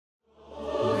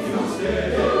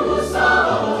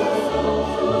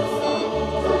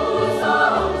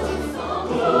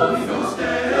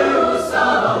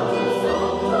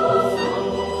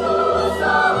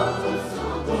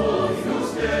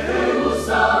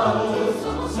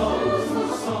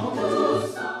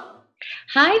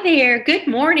Hi there. Good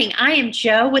morning. I am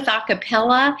Joe with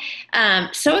Acappella.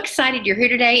 So excited you're here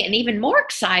today, and even more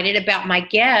excited about my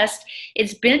guest.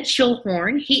 It's Bent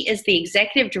Schulhorn. He is the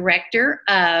Executive Director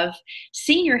of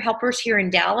Senior Helpers here in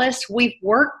Dallas. We've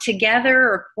worked together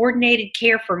or coordinated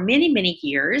care for many, many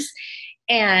years,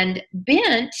 and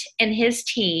Bent and his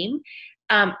team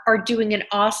are doing an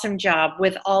awesome job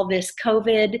with all this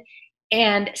COVID.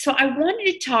 And so I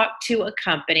wanted to talk to a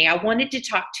company. I wanted to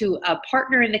talk to a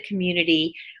partner in the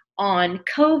community on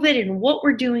COVID and what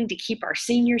we're doing to keep our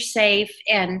seniors safe.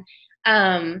 And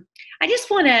I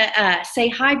just want to say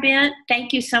hi, Ben.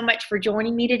 Thank you so much for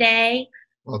joining me today.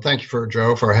 Well, thank you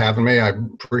Joe for having me. I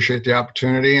appreciate the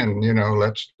opportunity, and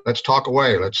let's talk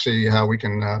away. Let's see how we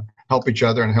can help each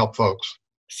other and help folks.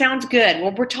 Sounds good.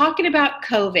 Well, we're talking about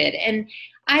COVID, and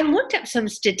I looked up some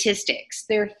statistics.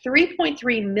 There are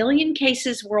 3.3 million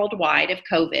cases worldwide of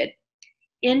COVID.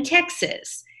 In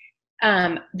Texas,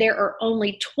 there are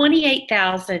only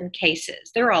 28,000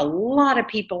 cases. There are a lot of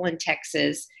people in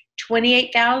Texas.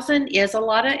 28,000 is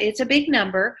it's a big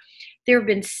number. There have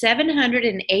been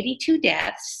 782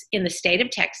 deaths in the state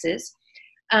of Texas.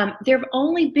 There have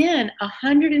only been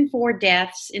 104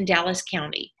 deaths in Dallas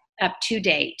County up to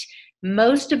date.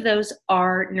 Most of those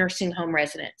are nursing home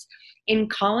residents. In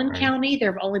Collin County,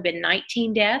 there have only been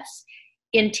 19 deaths.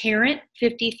 In Tarrant,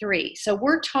 53. So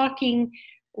we're talking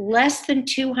less than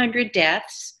 200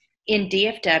 deaths in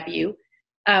DFW,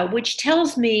 which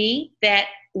tells me that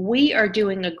we are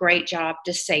doing a great job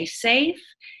to stay safe,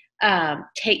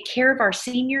 take care of our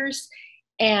seniors,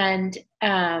 and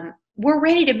we're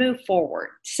ready to move forward.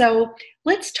 So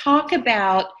let's talk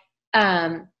about,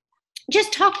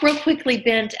 just talk real quickly,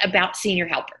 Bent, about Senior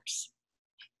Helpers.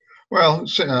 Well,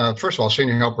 first of all,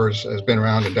 Senior Helpers has been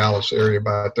around the Dallas area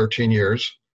about 13 years,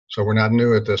 so we're not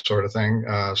new at this sort of thing.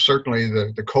 Certainly,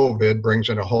 the COVID brings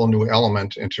in a whole new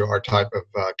element into our type of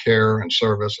care and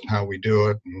service and how we do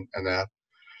it and that.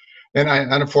 And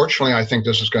unfortunately, I think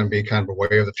this is going to be kind of a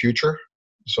way of the future.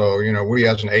 So, we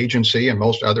as an agency and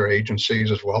most other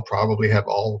agencies as well probably have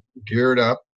all geared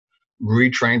up,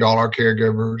 retrained all our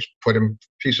caregivers, put in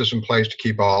pieces in place to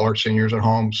keep all our seniors at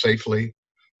home safely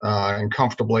and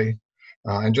comfortably.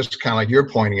 And just kind of like you're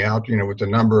pointing out, with the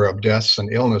number of deaths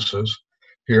and illnesses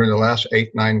here in the last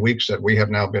 8-9 weeks that we have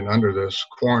now been under this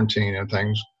quarantine and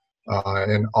things,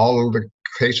 and all of the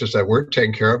cases that we're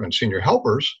taking care of in Senior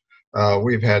Helpers,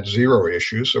 we've had zero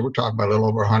issues. So we're talking about a little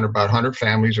over 100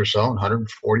 families or so, and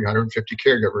 140, 150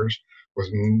 caregivers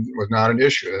was not an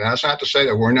issue. And that's not to say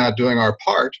that we're not doing our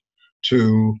part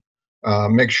to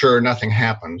make sure nothing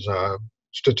happens.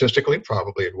 Statistically,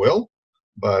 probably it will.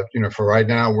 But, for right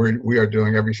now, we are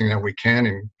doing everything that we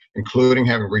can, including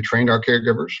having retrained our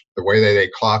caregivers, the way they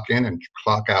clock in and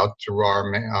clock out through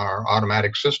our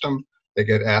automatic system. They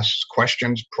get asked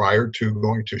questions prior to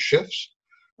going to shifts.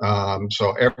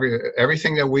 So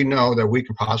everything that we know that we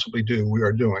can possibly do, we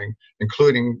are doing,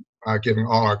 including giving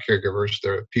all our caregivers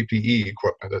their PPE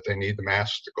equipment that they need, the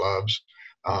masks, the gloves,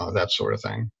 that sort of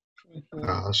thing.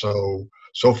 Mm-hmm.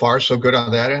 So far, so good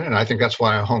on that end. And I think that's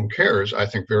why home care is, I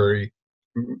think, going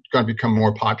to become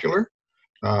more popular.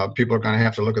 People are going to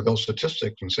have to look at those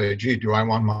statistics and say, gee, do I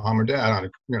want mom or dad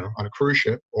on a cruise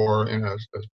ship or in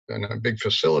a big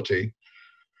facility?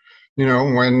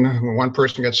 When one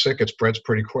person gets sick, it spreads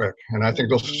pretty quick. And I think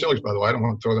those facilities, by the way, I don't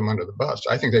want to throw them under the bus.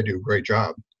 I think they do a great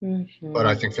job. Mm-hmm. But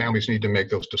I think families need to make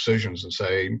those decisions and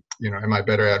say, am I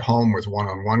better at home with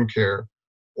one-on-one care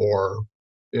or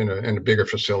in a bigger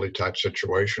facility type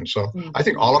situation? So mm-hmm. I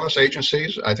think all of us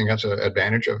agencies, I think that's an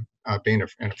advantage of being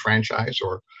in a franchise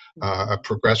or a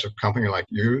progressive company like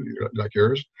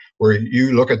yours, where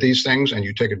you look at these things and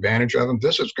you take advantage of them.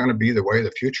 This is going to be the way of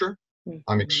the future.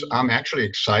 Mm-hmm. I'm actually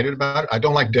excited about it. I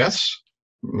don't like deaths.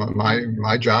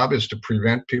 My job is to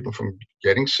prevent people from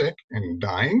getting sick and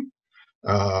dying.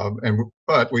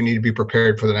 But we need to be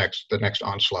prepared for the next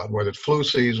onslaught, whether it's flu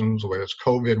seasons, whether it's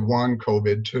COVID-1,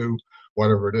 COVID-2,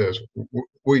 whatever it is.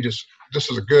 This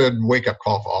is a good wake-up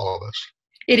call for all of us.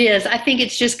 It is. I think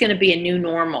it's just going to be a new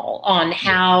normal on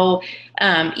how,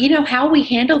 how we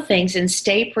handle things and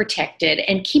stay protected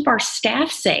and keep our staff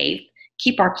safe,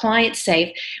 keep our clients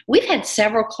safe. We've had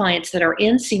several clients that are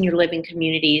in senior living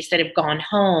communities that have gone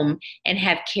home and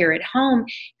have care at home,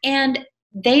 and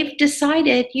they've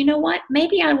decided,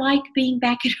 maybe I like being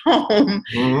back at home,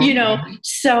 mm-hmm.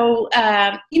 So,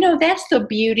 that's the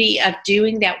beauty of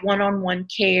doing that one-on-one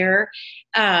care.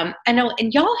 I know,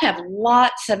 and y'all have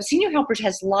Senior Helpers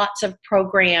has lots of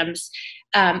programs,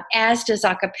 as does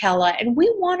Acappella, and we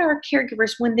want our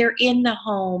caregivers when they're in the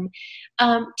home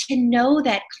to know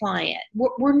that client.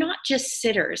 We're not just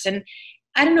sitters, and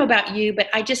I don't know about you, but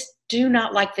I just do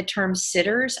not like the term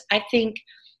sitters. I think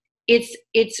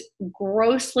it's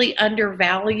grossly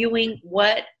undervaluing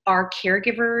what our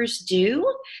caregivers do.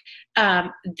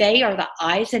 They are the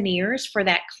eyes and ears for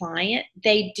that client.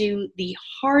 They do the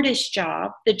hardest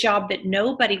job, the job that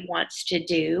nobody wants to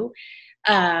do.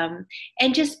 And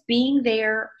just being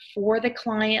there for the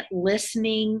client,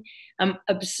 listening,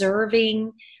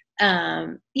 observing.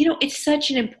 It's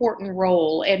such an important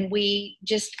role. And we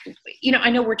just, I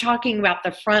know we're talking about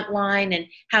the front line and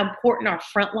how important our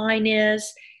front line is,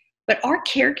 but our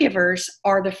caregivers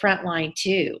are the front line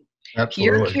too. Your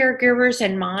Absolutely. caregivers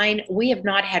and mine, we have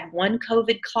not had one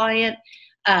COVID client.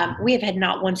 We have had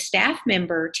not one staff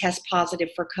member test positive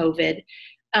for COVID.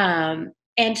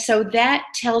 And so that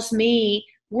tells me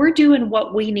we're doing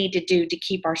what we need to do to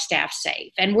keep our staff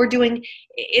safe. And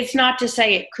it's not to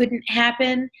say it couldn't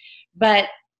happen, but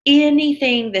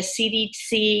anything the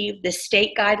CDC, the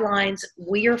state guidelines,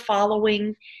 we are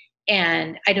following.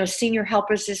 And I know Senior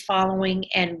Helpers is following,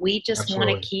 and we just want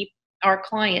to keep our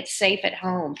clients safe at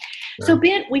home. Yeah. So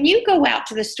Ben, when you go out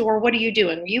to the store, what are you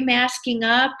doing? Are you masking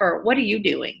up, or what are you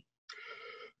doing?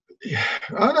 Yeah,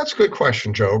 that's a good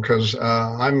question, Joe, because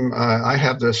I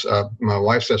have this, my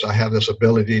wife says I have this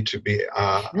ability to be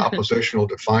oppositional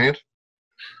defiant.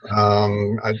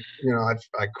 I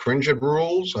cringe at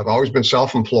rules. I've always been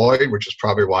self-employed, which is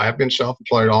probably why I've been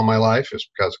self-employed all my life, is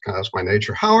because that's my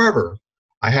nature. However,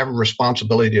 I have a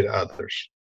responsibility to others.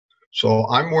 So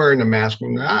I'm wearing a mask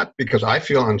not because I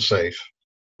feel unsafe,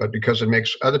 but because it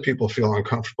makes other people feel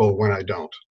uncomfortable when I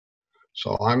don't.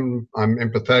 So I'm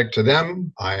empathetic to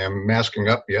them. I am masking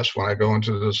up, yes, when I go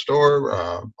into the store.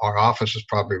 Our office is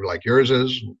probably like yours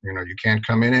is. You can't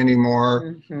come in anymore.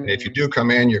 Mm-hmm. And if you do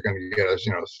come in, you're going to get a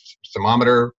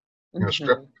thermometer,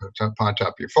 strip on top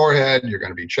of your forehead. You're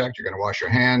going to be checked. You're going to wash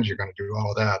your hands. You're going to do all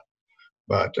of that.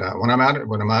 But when I'm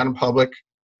out in public,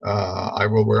 I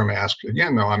will wear a mask.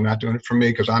 Again, though, I'm not doing it for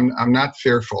me because I'm not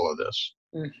fearful of this.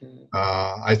 Mm-hmm.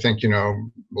 I think a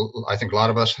lot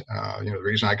of us, the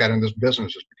reason I got in this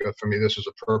business is because for me, this is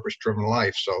a purpose-driven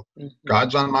life. So mm-hmm.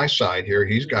 God's on my side here.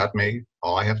 He's got me.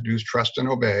 All I have to do is trust and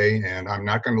obey, and I'm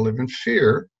not going to live in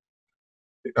fear.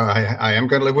 I am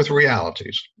going to live with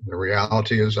realities. The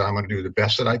reality is I'm going to do the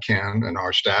best that I can, and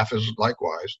our staff is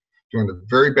likewise doing the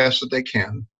very best that they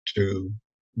can to,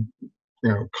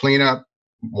 clean up,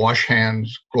 wash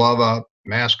hands, glove up,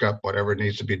 mask up, whatever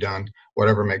needs to be done,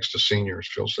 whatever makes the seniors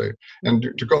feel safe. And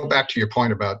to go back to your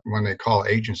point about when they call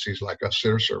agencies like us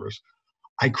sitter service,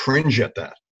 I cringe at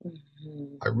that.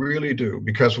 Mm-hmm. I really do,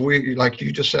 because we, like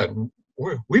you just said,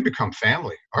 we become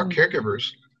family. Our mm-hmm. caregivers,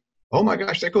 oh my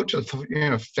gosh, they go to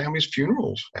families'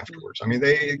 funerals afterwards. I mean,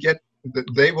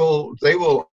 they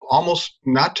will almost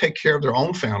not take care of their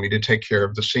own family to take care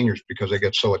of the seniors because they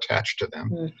get so attached to them.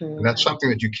 Mm-hmm. And that's something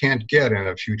that you can't get in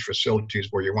a huge facilities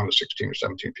where you're one of 16 or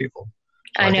 17 people.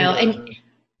 So I know. And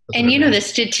the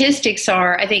statistics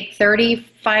are, I think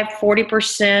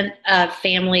 35-40% of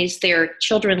families, their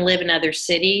children live in other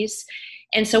cities.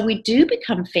 And so we do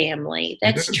become family.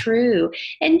 That's true.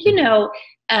 And,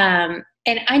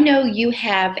 and I know you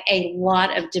have a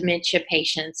lot of dementia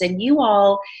patients, and you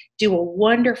all do a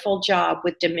wonderful job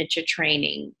with dementia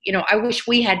training. I wish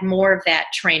we had more of that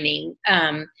training.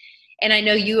 And I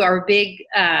know you are a big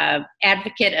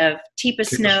advocate of Teepa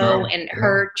Snow and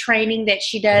her training that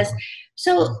she does. Yeah.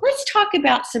 So let's talk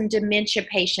about some dementia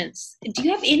patients. Do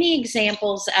you have any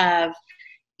examples of,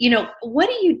 what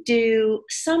do you do?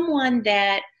 Someone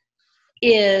that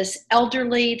is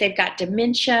elderly, they've got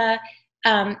dementia.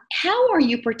 How are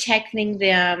you protecting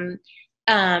them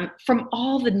from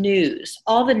all the news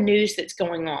that's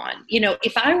going on?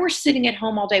 If I were sitting at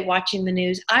home all day watching the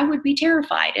news, I would be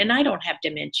terrified, and I don't have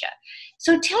dementia.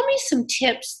 So tell me some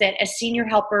tips that as Senior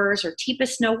Helpers or Teepa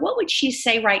Snow, what would she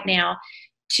say right now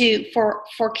for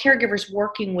caregivers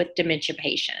working with dementia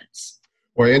patients?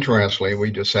 Well, interestingly, we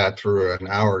just sat through an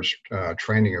hour's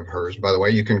training of hers. By the way,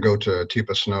 you can go to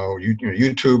Teepa Snow,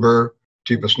 YouTuber,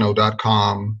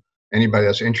 teepasnow.com. Anybody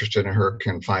that's interested in her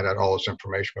can find out all this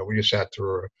information. But we just sat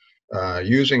through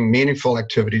using meaningful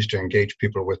activities to engage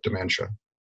people with dementia.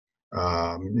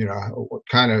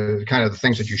 Kind of the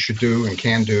things that you should do and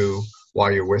can do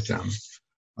while you're with them.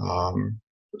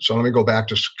 So let me go back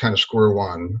to kind of square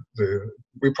one.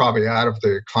 We probably, out of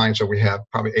the clients that we have,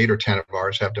 probably 8 or 10 of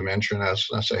ours have dementia. And as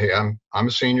I say, hey, I'm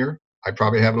a senior. I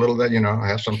probably have a little that, I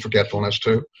have some forgetfulness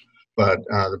too. But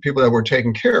the people that we're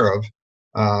taking care of,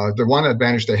 the one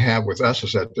advantage they have with us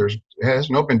is that there has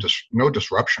been no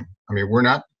disruption. I mean, we're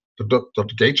not, the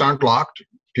gates aren't locked.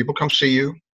 People come see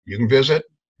you. You can visit.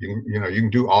 You can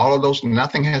do all of those.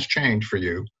 Nothing has changed for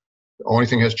you. The only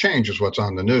thing has changed is what's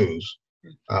on the news.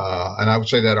 And I would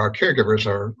say that our caregivers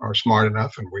are smart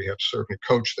enough, and we have certainly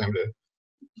coached them to.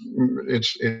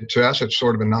 To us, it's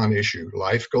sort of a non-issue.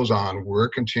 Life goes on. We're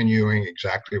continuing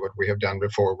exactly what we have done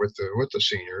before with the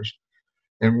seniors,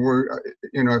 and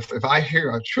if I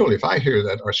hear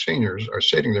that our seniors are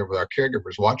sitting there with our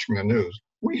caregivers watching the news,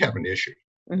 we have an issue.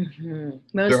 Mm-hmm.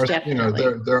 Most definitely.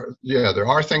 There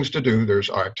are things to do. There's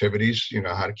our activities,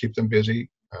 how to keep them busy.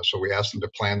 So we ask them to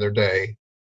plan their day,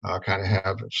 kind of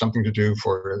have something to do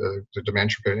for the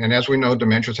dementia. And as we know,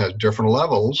 dementia has different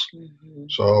levels. Mm-hmm.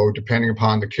 So depending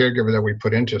upon the caregiver that we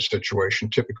put into a situation,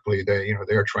 typically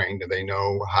they're trained and they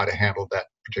know how to handle that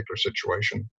particular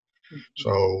situation. Mm-hmm.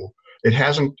 So it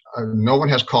hasn't, no one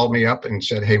has called me up and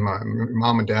said, hey,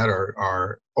 mom and dad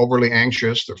are overly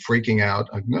anxious, they're freaking out.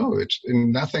 No, it's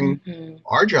nothing. Mm-hmm.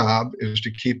 Our job is to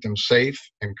keep them safe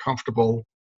and comfortable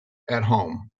at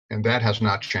home, and that has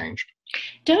not changed.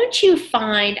 Don't you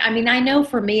find, I know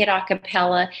for me at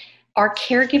Acappella, our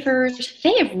caregivers,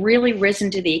 they have really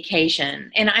risen to the occasion,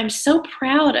 and I'm so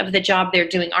proud of the job they're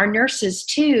doing. Our nurses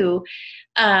too,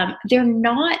 they're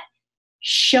not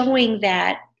showing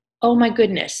that, oh my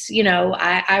goodness,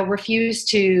 I refuse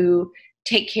to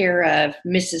take care of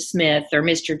Mrs. Smith or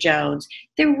Mr. Jones.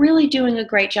 They're really doing a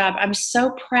great job. I'm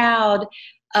so proud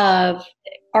of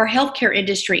our healthcare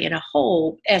industry as a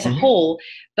Mm-hmm. whole,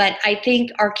 but I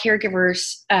think our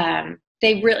caregivers,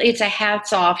 it's a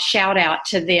hats off, shout out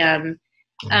to them.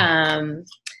 Mm-hmm.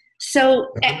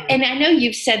 And I know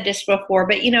you've said this before,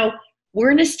 but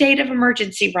we're in a state of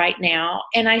emergency right now,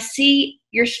 and I see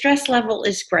your stress level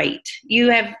is great.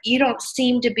 You don't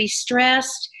seem to be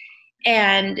stressed,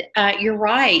 and you're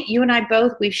right. You and I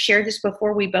both, we've shared this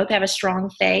before, we both have a strong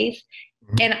faith.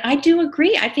 Mm-hmm. And I do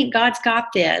agree. I think God's got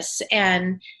this.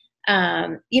 And,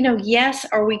 yes,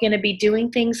 are we going to be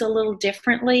doing things a little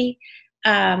differently?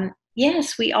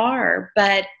 Yes, we are.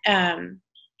 But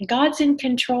God's in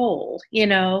control,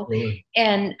 really?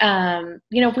 And,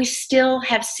 we still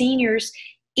have seniors,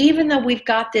 even though we've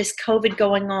got this COVID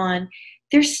going on,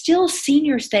 there's still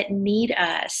seniors that need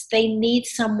us. They need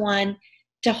someone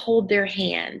to hold their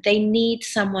hand. They need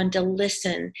someone to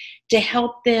listen, to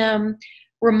help them,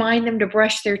 remind them to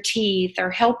brush their teeth,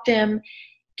 or help them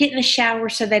get in the shower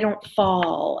so they don't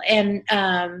fall. And,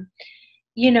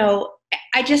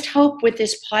 I just hope with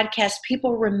this podcast,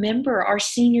 people remember our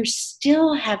seniors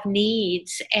still have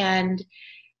needs. And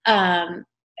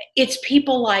it's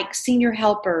people like Senior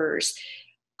Helpers,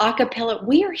 Acappella.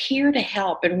 We are here to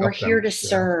help, and we're here to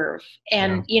serve.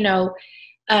 And,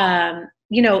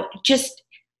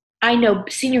 I know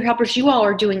Senior Helpers, you all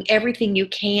are doing everything you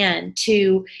can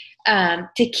to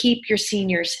keep your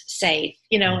seniors safe,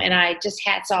 and I just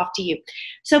hats off to you.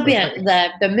 So Ben,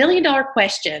 the $1 million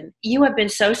question, you have been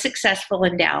so successful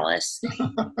in Dallas.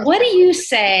 What do you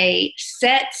say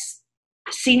sets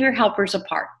Senior Helpers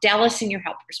apart, Dallas Senior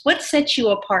Helpers? What sets you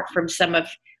apart from some of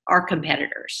our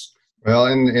competitors? Well,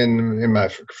 in my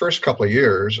first couple of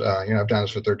years, I've done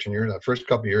this for 13 years. The first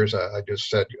couple of years, I just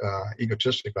said,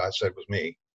 egotistically, I said it was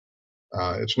me.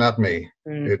 It's not me.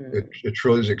 Mm-hmm. It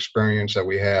truly is the experience that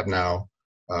we have now.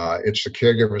 It's the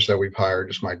caregivers that we've hired.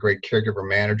 It's my great caregiver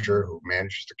manager who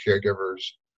manages the caregivers,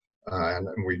 and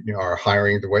we are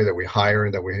hiring the way that we hire,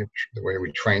 and the way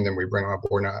we train them, we bring them on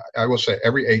board. Now, I will say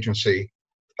every agency,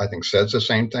 I think, says the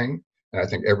same thing, and I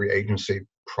think every agency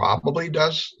probably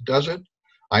does it.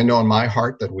 I know in my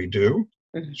heart that we do,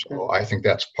 mm-hmm. So I think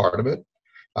that's part of it.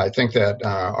 I think that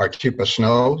our Keep Us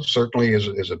Snow certainly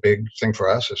is a big thing for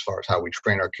us as far as how we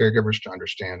train our caregivers to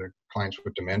understand our clients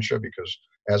with dementia, because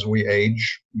as we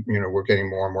age, we're getting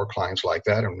more and more clients like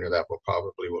that, and that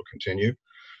will continue.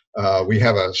 We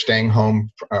have a staying home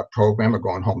program, a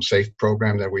going home safe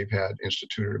program that we've had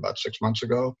instituted about 6 months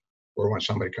ago, where when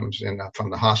somebody comes in from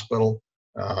the hospital,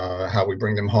 how we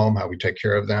bring them home, how we take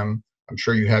care of them. I'm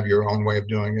sure you have your own way of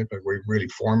doing it, but we've really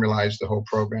formalized the whole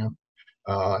program.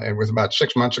 And with about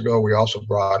 6 months ago, we also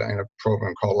brought in a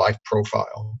program called Life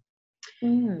Profile.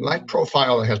 Mm. Life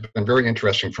Profile has been very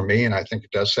interesting for me, and I think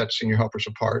it does set Senior Helpers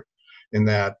apart in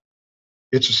that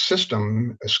it's a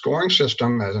system, a scoring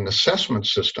system, as an assessment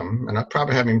system, and I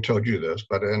probably haven't even told you this,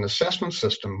 but an assessment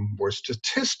system where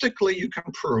statistically you can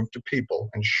prove to people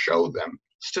and show them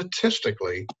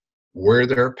statistically where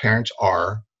their parents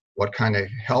are, what kind of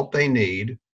help they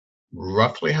need,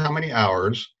 roughly how many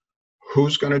hours,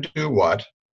 who's going to do what,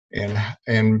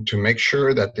 and to make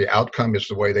sure that the outcome is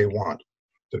the way they want.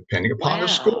 Depending upon the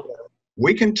school,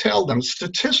 we can tell them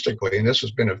statistically, and this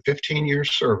has been a 15-year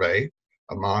survey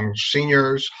among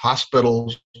seniors,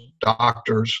 hospitals,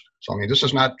 doctors. So, this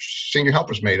is not Senior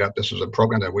Helpers made up. This is a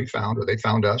program that we found, or they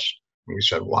found us, and we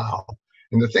said, wow.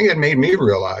 And the thing that made me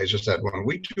realize is that when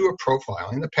we do a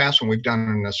profile, in the past when we've done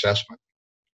an assessment,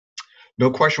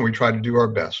 no question we try to do our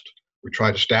best. We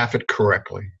try to staff it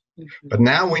correctly. Mm-hmm. But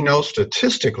now we know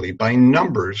statistically by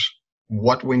numbers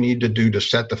what we need to do to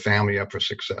set the family up for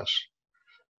success.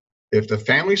 If the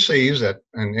family sees that,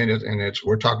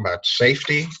 we're talking about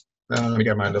safety. Let me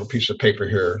get my little piece of paper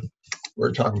here.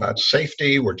 We're talking about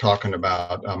safety. We're talking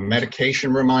about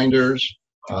medication reminders.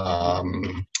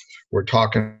 We're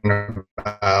talking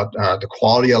about the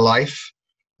quality of life,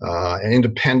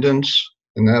 independence,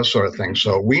 and that sort of thing.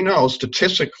 So we know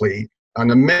statistically on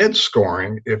the med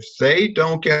scoring, if they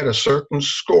don't get a certain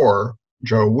score,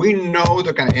 Joe, we know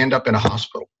they're going to end up in a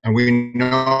hospital. And we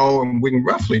know, and we can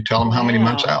roughly tell them how many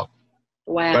months out.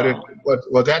 Wow. But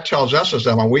what that tells us is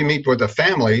that when we meet with a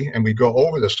family and we go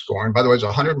over the score, and by the way, it's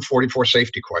 144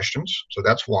 safety questions. So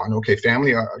that's one. Okay,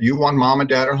 family, you want mom and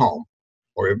dad at home.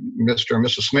 Or Mr. and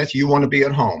Mrs. Smith, you want to be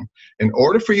at home. In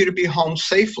order for you to be home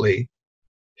safely,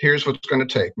 here's what's going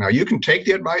to take. Now, you can take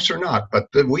the advice or not, but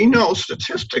we know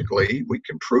statistically, we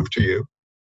can prove to you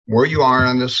where you are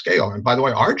on this scale. And by the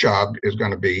way, our job is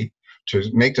going to be to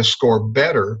make the score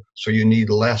better so you need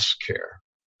less care.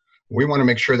 We want to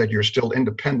make sure that you're still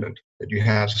independent, that you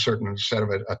have a certain set of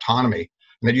autonomy,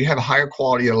 and that you have a higher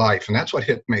quality of life. And that's what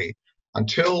hit me.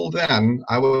 Until then,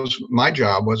 my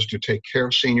job was to take care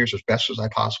of seniors as best as I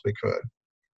possibly could.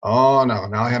 Oh, no,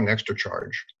 now I have an extra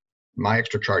charge. My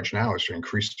extra charge now is to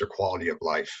increase their quality of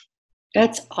life.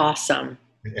 That's awesome.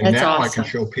 And now I can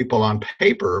show people on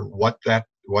paper what that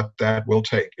will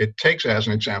take. It takes, as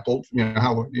an example,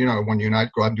 how when you and I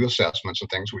go out and do assessments and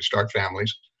things, we start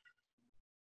families.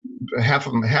 Half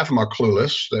of them are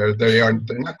clueless. They're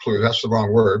not clueless. That's the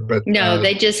wrong word, but no,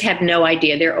 they just have no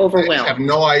idea. They're overwhelmed. They have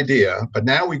no idea. But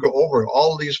now we go over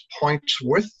all these points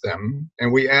with them,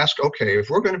 and we ask, okay, if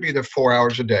we're going to be there 4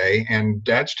 hours a day, and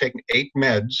Dad's taking 8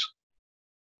 meds,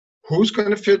 who's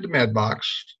going to fill the med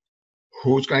box?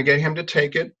 Who's going to get him to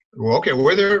take it? Well, okay,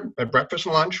 we're there at breakfast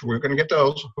and lunch. We're going to get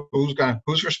those.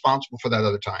 Who's responsible for that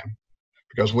other time?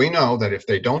 Because we know that if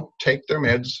they don't take their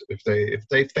meds, if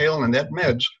they fail in that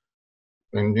meds,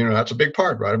 then that's a big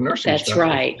part, right, of nursing. That's stuff.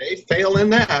 right. If they fail in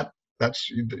that, that's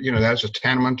a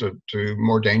tantamount to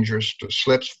more dangerous, to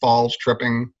slips, falls,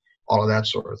 tripping, all of that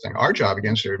sort of thing. Our job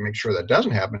again is to make sure that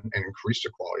doesn't happen and increase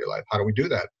their quality of life. How do we do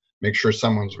that? Make sure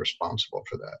someone's responsible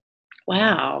for that.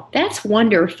 Wow, that's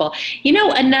wonderful.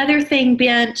 Another thing,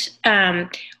 Bent,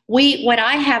 what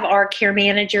I have our care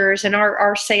managers and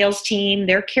our sales team,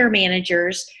 their care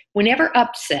managers, we never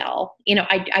upsell.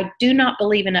 I do not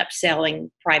believe in upselling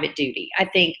private duty. I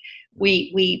think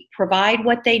we provide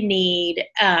what they need.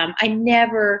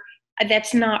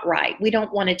 That's not right. We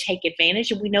don't want to take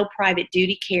advantage, and we know private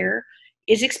duty care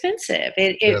is expensive.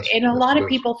 And a lot of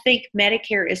people think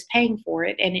Medicare is paying for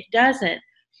it, and it doesn't.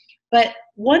 But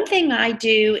one thing I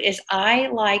do is I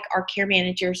like our care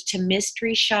managers to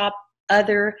mystery shop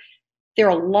there are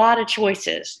a lot of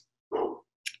choices.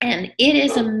 And it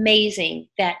is amazing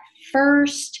that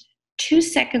first 2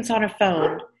 seconds on a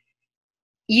phone,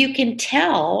 you can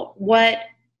tell what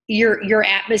your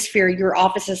atmosphere, your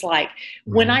office is like.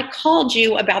 Mm-hmm. When I called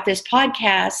you about this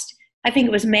podcast, I think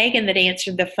it was Megan that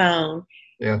answered the phone.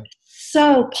 Yeah.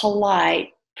 So polite,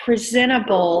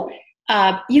 presentable.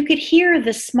 You could hear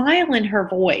the smile in her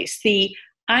voice,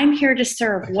 I'm here to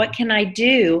serve, what can I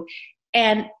do?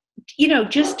 And,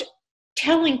 just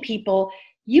telling people,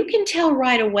 you can tell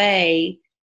right away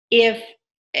if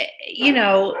they're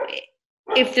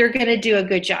going to do a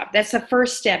good job. That's the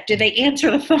first step. Do they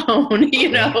answer the phone,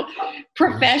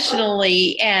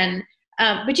 professionally? And,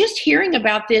 but just hearing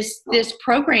about this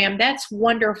program, that's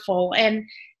wonderful. And,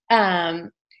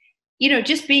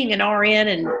 just being an RN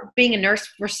and being a nurse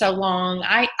for so long,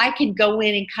 I can go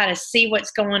in and kind of see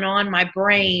what's going on in my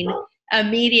brain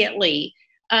immediately.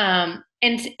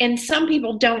 And some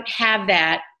people don't have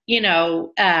that,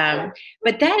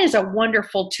 but that is a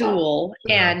wonderful tool.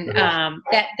 And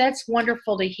that's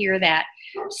wonderful to hear that.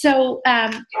 So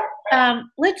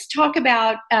let's talk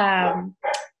about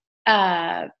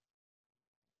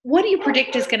what do you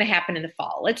predict is going to happen in the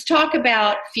fall? Let's talk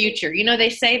about future. They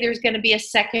say there's going to be a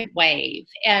second wave.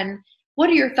 And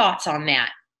what are your thoughts on that?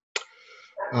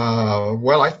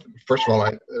 First of all,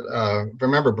 I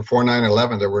remember before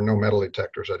 9/11, there were no metal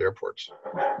detectors at airports.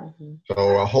 Mm-hmm.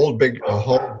 So a whole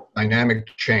dynamic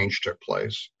change took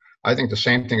place. I think the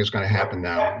same thing is going to happen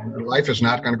now. Life is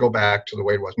not going to go back to the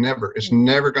way it was. Never. It's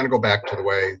never going to go back to the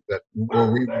way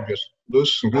where we were just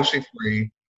loose and goosey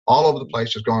free, all over the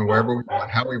place, just going wherever we want,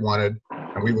 how we wanted.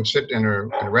 And we would sit in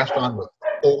a restaurant with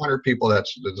 400 people.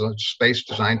 That's the space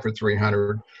designed for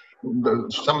 300.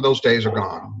 some of those days are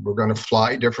gone. We're going to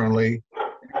fly differently.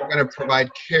 We're going to provide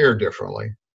care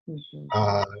differently.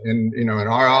 And in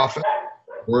our office,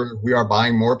 we are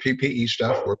buying more PPE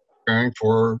stuff. We're preparing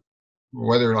for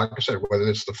whether, like I said, whether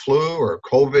it's the flu or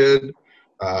COVID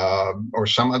or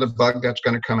some other bug that's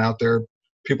going to come out there.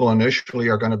 People initially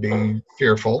are going to be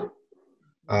fearful,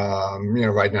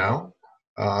 right now.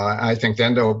 I think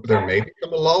then there may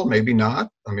become a lull, maybe not.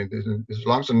 I mean, as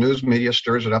long as the news media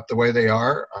stirs it up the way they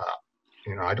are,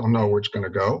 I don't know where it's going to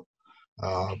go.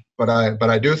 But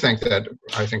I do think that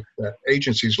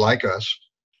agencies like us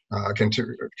can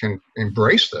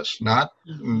embrace this, not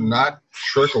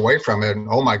shirk away from it. And,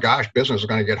 oh my gosh, business is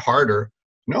going to get harder.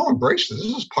 No, embrace this.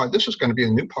 This is going to be a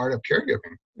new part of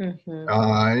caregiving,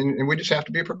 and we just have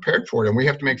to be prepared for it. And we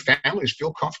have to make families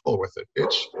feel comfortable with it.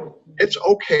 It's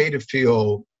okay to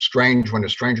feel strange when a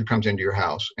stranger comes into your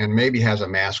house and maybe has a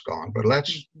mask on, but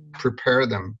let's prepare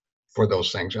them for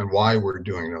those things and why we're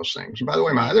doing those things. And by the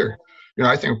way, my other,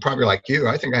 I think probably like you,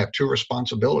 I think I have two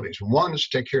responsibilities. One is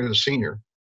to take care of the senior.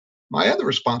 My other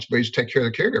responsibility is to take care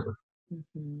of the caregiver.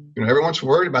 Everyone's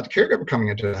worried about the caregiver coming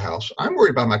into the house. I'm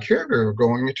worried about my caregiver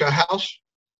going into a house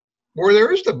where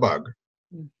there is the bug,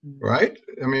 right?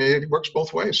 I mean, it works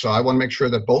both ways. So I want to make sure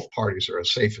that both parties are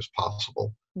as safe as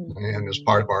possible. And as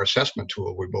part of our assessment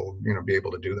tool, we will, be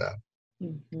able to do that.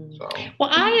 So.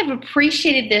 Well, I have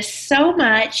appreciated this so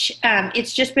much.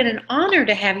 It's just been an honor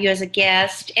to have you as a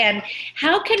guest. And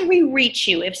how can we reach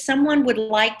you if someone would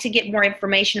like to get more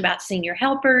information about Senior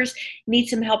Helpers, need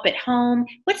some help at home?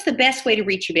 What's the best way to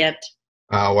reach you, Bent?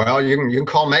 Well, you can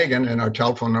call Megan, and our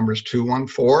telephone number is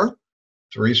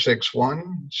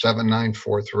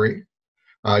 214-361-7943.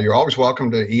 You're always welcome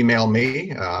to email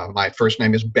me. My first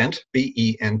name is Bent,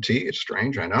 B-E-N-T. It's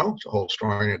strange, I know. It's a whole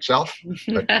story in itself.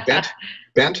 But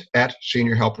Bent at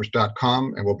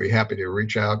seniorhelpers.com, and we'll be happy to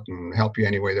reach out and help you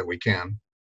any way that we can.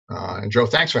 And Joe,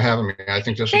 thanks for having me. I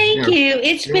think this Thank you.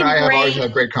 It's been great. I've always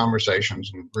had great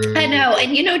conversations. And really, I know.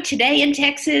 And today in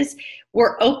Texas,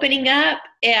 we're opening up.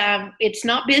 It's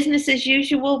not business as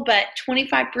usual, but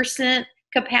 25%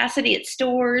 capacity at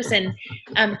stores, and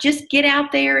just get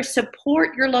out there,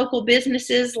 support your local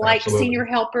businesses like Senior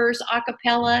Helpers,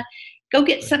 Acappella. Go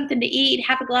get something to eat,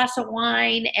 have a glass of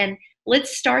wine, and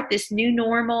let's start this new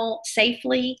normal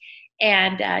safely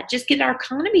and just get our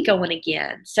economy going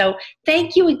again. So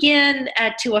thank you again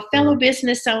to a fellow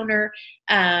business owner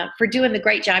for doing the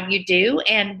great job you do,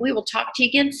 and we will talk to you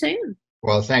again soon.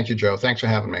 Well, thank you, Joe. Thanks for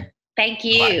having me. Thank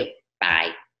you.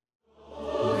 Bye.